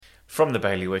From the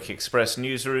Bailiwick Express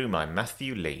newsroom, I'm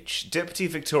Matthew Leach. Deputy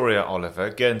Victoria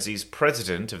Oliver, Guernsey's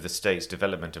president of the state's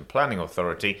Development and Planning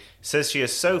Authority, says she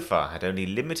has so far had only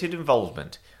limited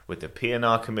involvement with the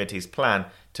P&R Committee's plan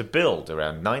to build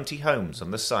around 90 homes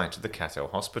on the site of the Cato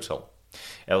Hospital.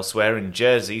 Elsewhere in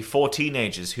Jersey, 4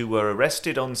 teenagers who were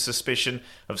arrested on suspicion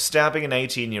of stabbing an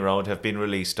 18-year-old have been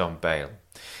released on bail.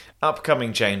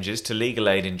 Upcoming changes to legal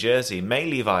aid in Jersey may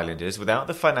leave islanders without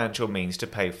the financial means to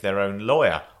pay for their own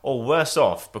lawyer, or worse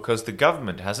off because the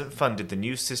government hasn't funded the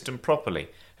new system properly,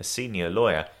 a senior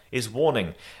lawyer is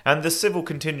warning. And the Civil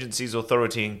Contingencies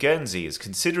Authority in Guernsey is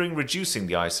considering reducing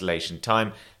the isolation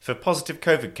time for positive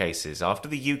COVID cases after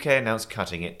the UK announced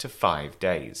cutting it to 5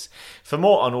 days. For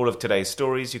more on all of today's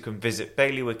stories, you can visit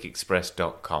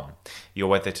bailiwickexpress.com. Your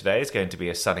weather today is going to be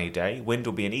a sunny day. Wind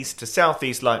will be an east to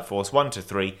southeast light force 1 to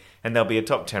 3, and there'll be a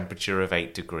top temperature of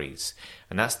 8 degrees.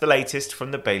 And that's the latest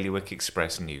from the Bailiwick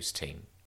Express news team.